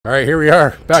All right, here we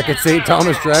are, back at St.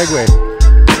 Thomas Dragway.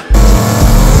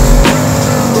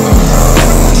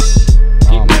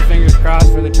 Keep my fingers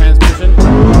crossed for the transmission.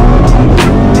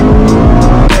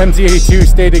 MT82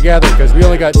 stay together because we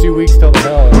only got 2 weeks till the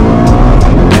hell.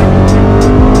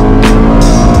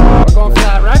 We're going for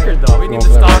that record though. We need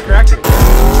the stock record.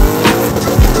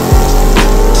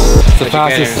 It's the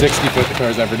fastest 60-foot the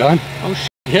car's ever done. Oh shit.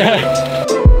 Yeah.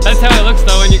 That's how it looks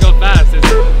though when you go fast.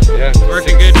 It's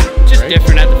working good. Just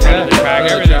different at the front of the track.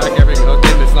 Everything hooked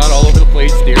in. It's not all over the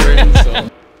place steering. So.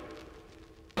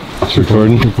 It's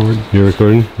recording. You're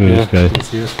recording? Yeah. Okay.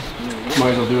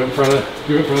 Might as well do it in front of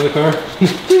the car.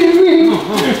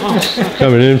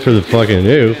 Coming in for the fucking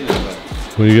ew.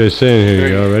 What are you guys saying here?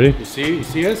 You all ready? You see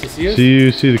us? You see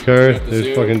us? See the car?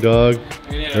 There's fucking dog.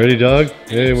 Ready, dog?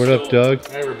 Hey, what up, dog?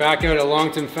 All right, we're back out at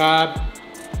Longton Fab.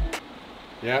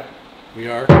 Yeah, we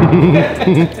are.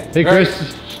 Hey,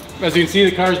 Chris. As you can see,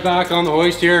 the car's back on the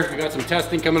hoist here. We got some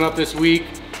testing coming up this week.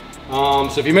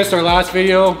 So if you missed our last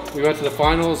video, we went to the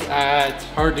finals at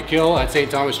Hard to Kill at St.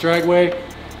 Thomas Dragway.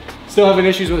 Still having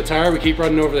issues with the tire. We keep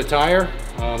running over the tire.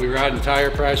 We were adding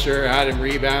tire pressure, adding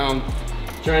rebound,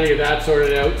 trying to get that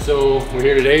sorted out. So we're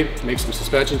here today, make some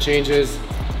suspension changes.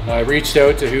 I reached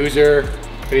out to Hoosier.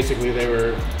 Basically, they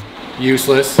were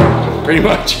useless, pretty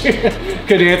much.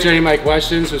 Couldn't answer any of my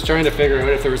questions. Was trying to figure out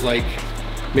if there was like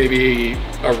maybe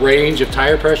a range of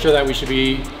tire pressure that we should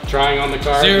be trying on the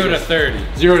car. 0 to 30.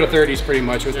 0 to 30 is pretty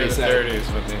much what they said. 0 to 30 is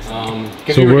what they said.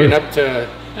 Because we were getting up to,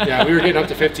 we were getting up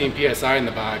to 15 PSI in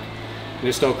the back. And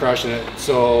they're still crushing it.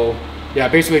 So yeah,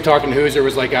 basically talking to Hoosier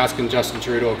was like asking Justin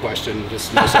Trudeau a question,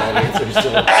 just no solid answers. So.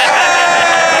 Hey,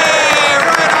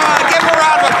 right on, give him a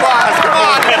round of applause. Come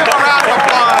on, give him a round of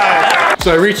applause. So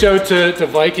I reached out to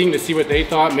Viking to see what they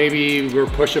thought. Maybe we're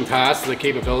pushing past the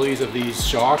capabilities of these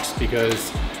shocks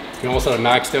because we almost had a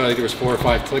maxed out. I think there was 4 or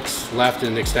 5 clicks left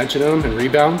in extension of them and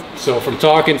rebound. So from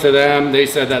talking to them, they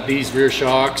said that these rear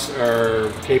shocks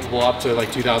are capable up to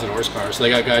like 2,000 horsepower. So they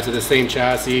got guys with the same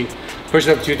chassis,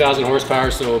 pushing up to 2,000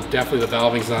 horsepower. So definitely the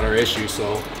valving's not our issue.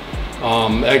 So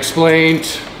I explained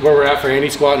where we're at for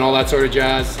anti-squat and all that sort of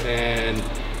jazz. And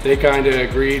they kind of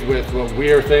agreed with what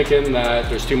we are thinking, that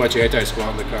there's too much anti-squat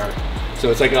in the car.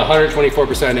 So it's like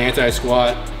 124%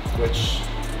 anti-squat, which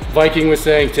Viking was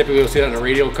saying typically you'll see that in a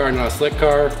radial car, not a slick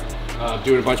car.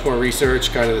 Doing a bunch more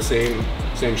research, kind of the same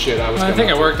shit I was. Well, I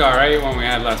think it worked all right when we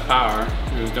had less power.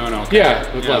 It was doing okay.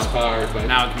 Yeah, with less power, but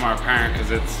now it's more apparent because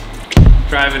it's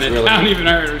driving it really, down even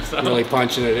harder. So. Really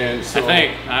punching it in. So.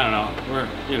 I don't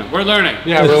know. We're learning.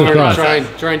 Yeah, we're learning,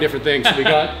 trying different things. So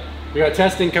we got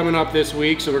testing coming up this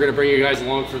week, so we're going to bring you guys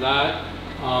along for that.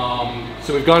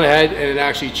 So we've gone ahead and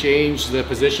actually changed the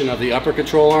position of the upper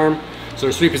control arm. So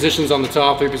there's 3 positions on the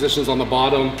top, 3 positions on the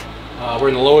bottom. We're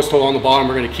in the lowest hole on the bottom.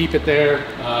 We're going to keep it there.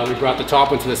 We brought the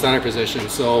top one to the center position.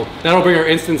 So that'll bring our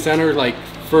instant center like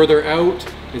further out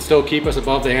and still keep us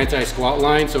above the anti-squat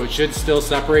line. So it should still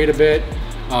separate a bit.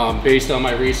 Based on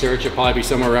my research, it'll probably be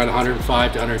somewhere around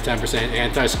 105 to 110%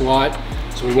 anti-squat.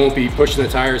 So we won't be pushing the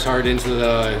tires hard into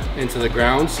the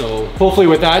ground. So hopefully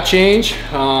with that change,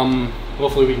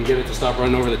 hopefully we can get it to stop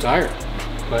running over the tire.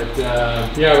 But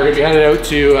yeah, we're gonna be headed out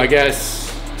to, I guess,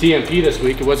 TMP this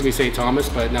week. It wasn't gonna be St. Thomas,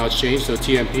 but now it's changed, so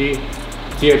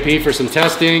TMP for some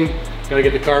testing. Gotta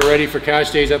get the car ready for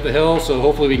cash days up the hill, so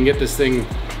hopefully we can get this thing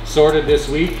sorted this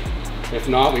week. If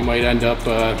not, we might end up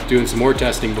doing some more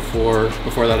testing before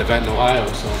that event in Ohio.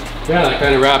 So yeah, that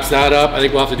kind of wraps that up. I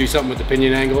think we'll have to do something with the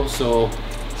pinion angle, so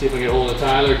see if we can get a hold of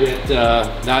Tyler, get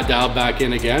that dialed back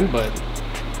in again, but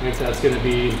I think that's gonna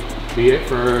be it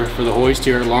for the hoist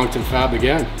here at Longton Fab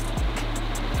again.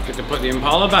 Get to put the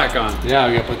Impala back on. Yeah,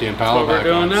 we gotta put the Impala back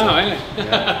on. That's what we're doing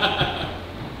now,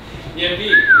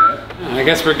 yeah. I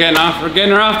guess we're getting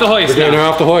her off the hoist. We're getting her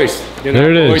off the hoist. Getting her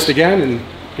off the hoist again and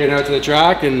getting out to the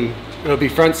track, and it'll be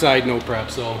front side no prep,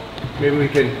 so maybe we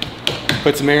can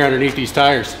put some air underneath these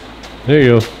tires. There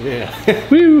you go. Yeah.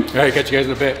 Woo. All right, catch you guys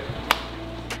in a bit.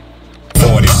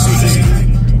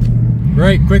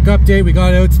 Right, quick update. We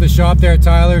got out to the shop there at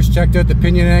Tyler's, checked out the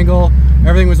pinion angle.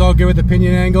 Everything was all good with the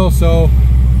pinion angle, so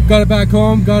got it back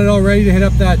home, got it all ready to hit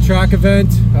up that track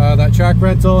event, that track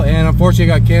rental, and unfortunately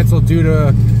got canceled due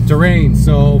to rain.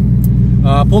 So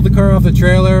pulled the car off the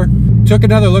trailer, took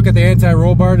another look at the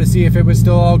anti-roll bar to see if it was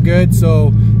still all good.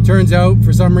 So turns out,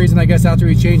 for some reason, I guess after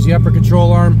we changed the upper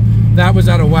control arm, that was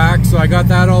out of whack. So I got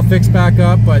that all fixed back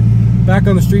up, but back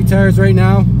on the street tires right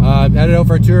now. Headed out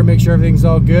for a tour, make sure everything's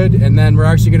all good, and then we're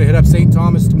actually gonna hit up St.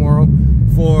 Thomas tomorrow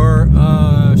for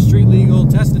street legal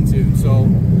testing too. So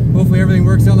hopefully everything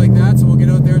works out like that. So we'll get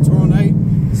out there tomorrow night,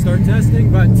 start testing,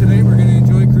 but today we're gonna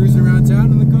enjoy cruising around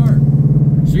town in the car.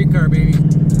 Street car, baby.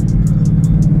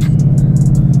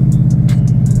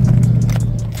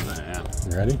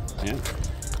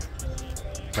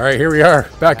 All right, here we are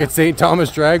back at St. Thomas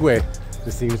Dragway.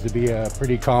 This seems to be a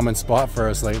pretty common spot for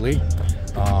us lately.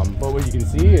 But what you can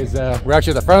see is we're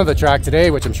actually at the front of the track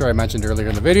today, which I'm sure I mentioned earlier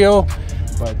in the video.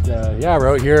 But yeah,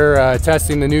 we're out here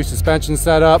testing the new suspension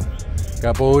setup.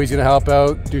 Got Bowie's gonna help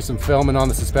out, do some filming on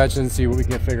the suspension, see what we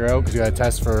can figure out, because we got a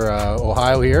test for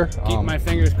Ohio here. Keep my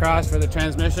fingers crossed for the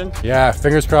transmission. Yeah,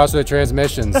 fingers crossed for the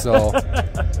transmission. So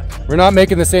we're not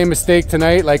making the same mistake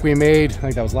tonight like we made, I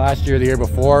think that was last year, the year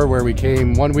before, where we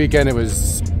came one weekend, it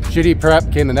was shitty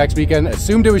prep, came the next weekend,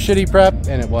 assumed it was shitty prep,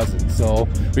 and it wasn't. So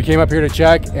we came up here to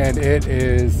check, and it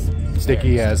is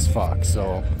sticky as fuck.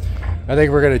 So I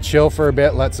think we're gonna chill for a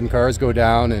bit, let some cars go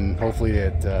down, and hopefully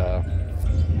it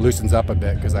loosens up a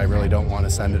bit, because I really don't want to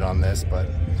send it on this. But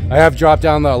I have dropped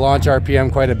down the launch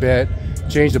RPM quite a bit,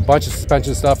 changed a bunch of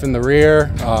suspension stuff in the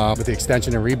rear with the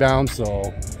extension and rebound.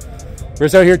 So we're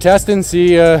just out here testing,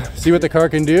 see what the car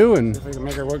can do, and if we can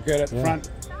make it work good at the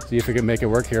front. See if we can make it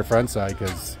work here front side,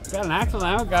 because got an axle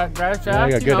now, got drive shaft,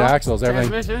 yeah, got good axles, everything.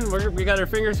 Transmission, we got our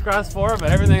fingers crossed for it, but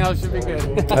everything else should be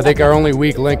good. I think our only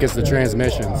weak link is the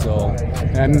transmission. So,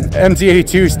 and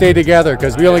MT82 stay together,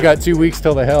 because we only got 2 weeks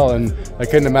till the hill, and I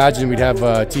couldn't imagine we'd have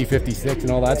T56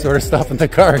 and all that sort of stuff in the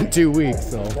car in 2 weeks.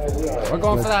 So we're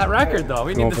going for that record though.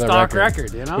 We need the stock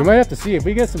record, you know. We might have to see if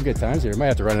we get some good times here. We might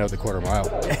have to run it out the quarter mile.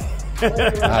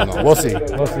 I don't know. We'll see.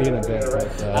 We'll see in a bit.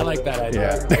 But, I like that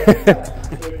idea. Yeah.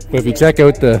 But if you check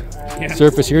out the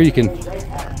surface here, you can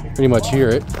pretty much hear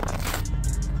it.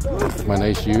 My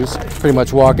nice shoes. Pretty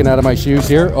much walking out of my shoes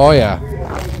here. Oh yeah.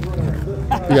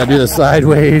 You gotta do the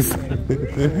sideways.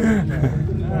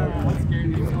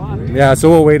 Yeah, so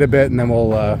we'll wait a bit and then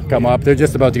we'll come up. They're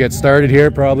just about to get started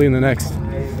here, probably in the next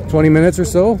 20 minutes or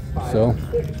so. So,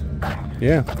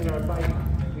 yeah.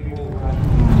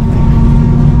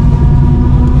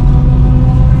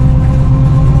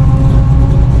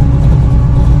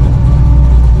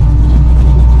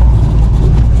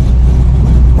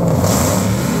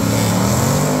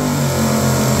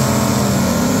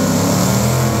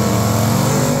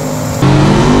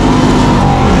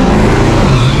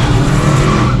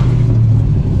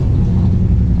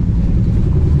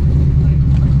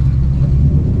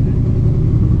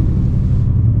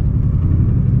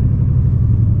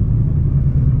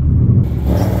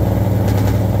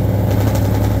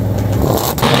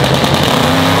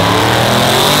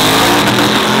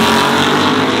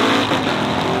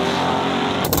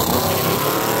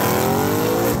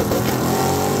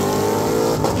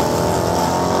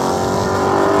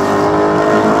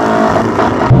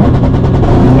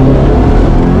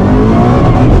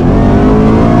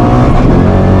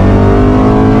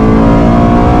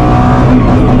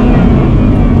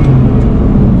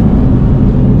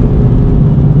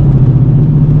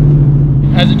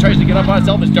 Tries to get up on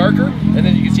itself, it's darker, and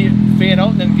then you can see it fan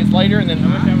out, and then it gets lighter, and then. I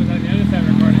wish I was on the other side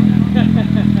recording.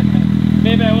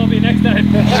 Maybe I will be next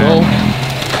time. So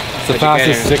it's the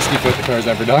fastest 60 foot the car's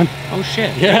ever done. Oh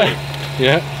shit! Yeah,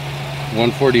 yeah.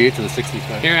 148 to the 60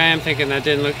 foot. Here I am thinking that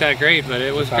didn't look that great, but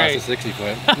it was great. Fastest 60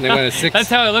 foot. And they went at 6. That's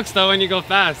how it looks though when you go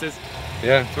fast. It's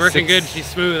working good. She's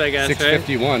smooth, I guess.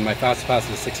 651. Right? My fastest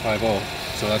is 650.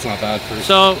 So that's not bad for.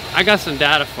 So I got some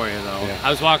data for you though. Yeah. I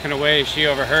was walking away. She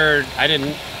overheard. I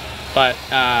didn't. But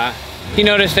he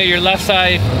noticed that your left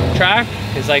side track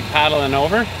is like paddling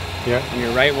over, and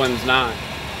your right one's not.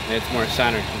 It's more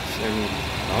center.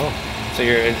 So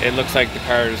it looks like the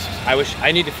car's.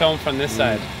 I need to film from this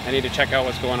side. I need to check out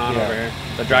what's going on over here,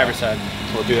 the driver's side.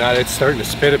 We'll do that. It's starting to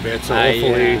spit a bit, so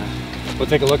hopefully we'll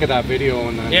take a look at that video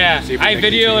and then see if we I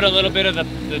videoed a little bit of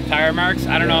the tire marks.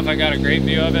 I don't know if I got a great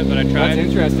view of it, but I tried. That's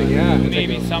interesting, yeah.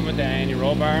 Maybe some with the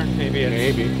anti-roll bar. Maybe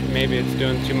it's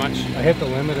doing too much. I hit the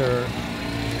limiter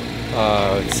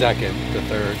second to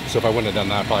third, so if I wouldn't have done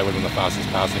that, I probably would have been the fastest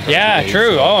passing car. Yeah,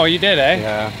 true. So. Oh, you did, eh?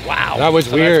 Yeah. Wow. That was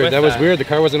weird. That was weird. The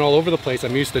car wasn't all over the place.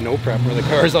 I'm used to no prep where the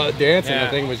car's dancing. The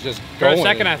thing was just going. For a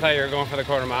second, I thought you were going for the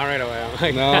quarter mile right away. I'm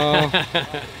like, no.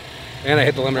 And I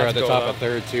hit the limiter at the top of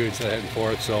third too instead of hitting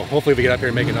fourth. So hopefully we get up here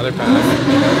and make another pass.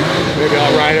 Maybe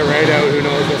I'll ride it right out. Who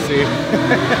knows? We'll see.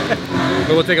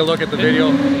 But we'll take a look at the video.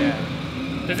 Yeah.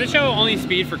 Does it show only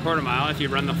speed for quarter mile if you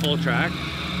run the full track?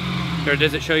 Or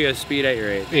does it show you a speed at your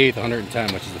eighth?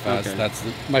 110, which is the fastest. That's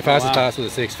my fastest pass was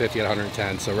a 650 at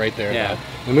 110. So right there. Yeah.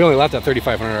 And we only left at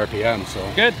 3,500 RPM. So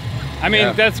good. I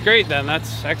mean, that's great then.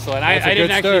 That's excellent. I didn't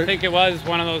actually think it was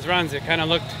one of those runs. It kind of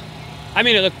looked. I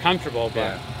mean, it looked comfortable,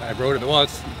 but I rode it. Well,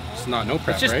 it's not no prep.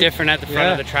 It's just different at the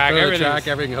front of the track.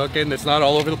 Everything hooking. It's not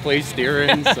all over the place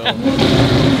steering. So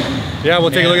yeah,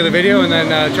 we'll take a look at the video and then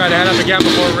try to head up again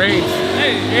before it rains.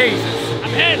 Hey, Jesus,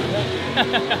 I'm in.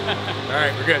 All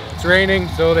right, we're good. It's raining,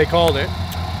 so they called it.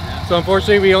 So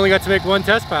unfortunately, we only got to make one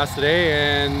test pass today,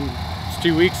 and it's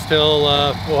 2 weeks till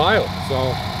Ohio.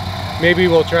 So maybe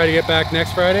we'll try to get back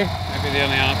next Friday. Might be the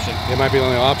only option. It might be the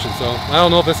only option. So I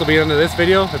don't know if this will be the end of this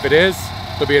video. If it is,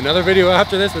 there'll be another video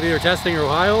after this with either testing or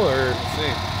Ohio, or we'll see.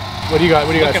 What do you got?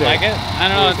 What do you got? Looking like it. I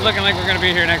don't know. It's looking like we're gonna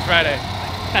be here next Friday.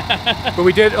 But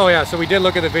we did. Oh yeah. So we did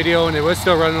look at the video, and it was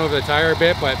still running over the tire a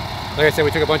bit, but like I said,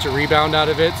 we took a bunch of rebound out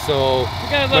of it, so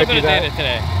we got a little bit of data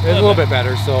today. It's a little bit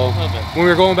better. So bit. When we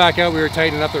were going back out, we were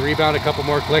tightening up the rebound a couple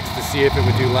more clicks to see if it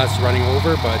would do less running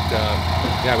over, but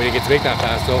yeah, we didn't get to make that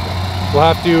pass. So we'll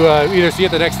have to either see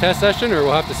at the next test session, or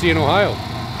we'll have to see in Ohio.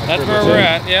 That's where we're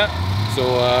at. Yeah. So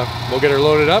we'll get her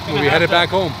loaded up and we'll be headed back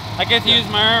home. I get to use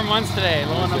my arm once today,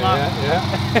 loading them up. Yeah.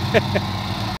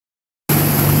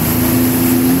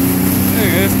 Look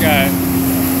at this guy.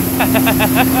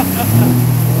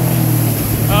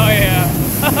 Oh yeah.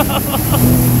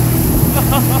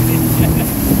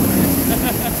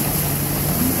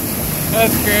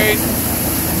 That's great.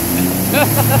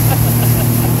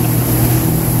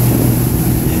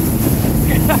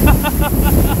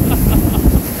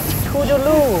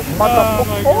 Toodaloo,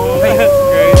 motherfucker. Oh my God.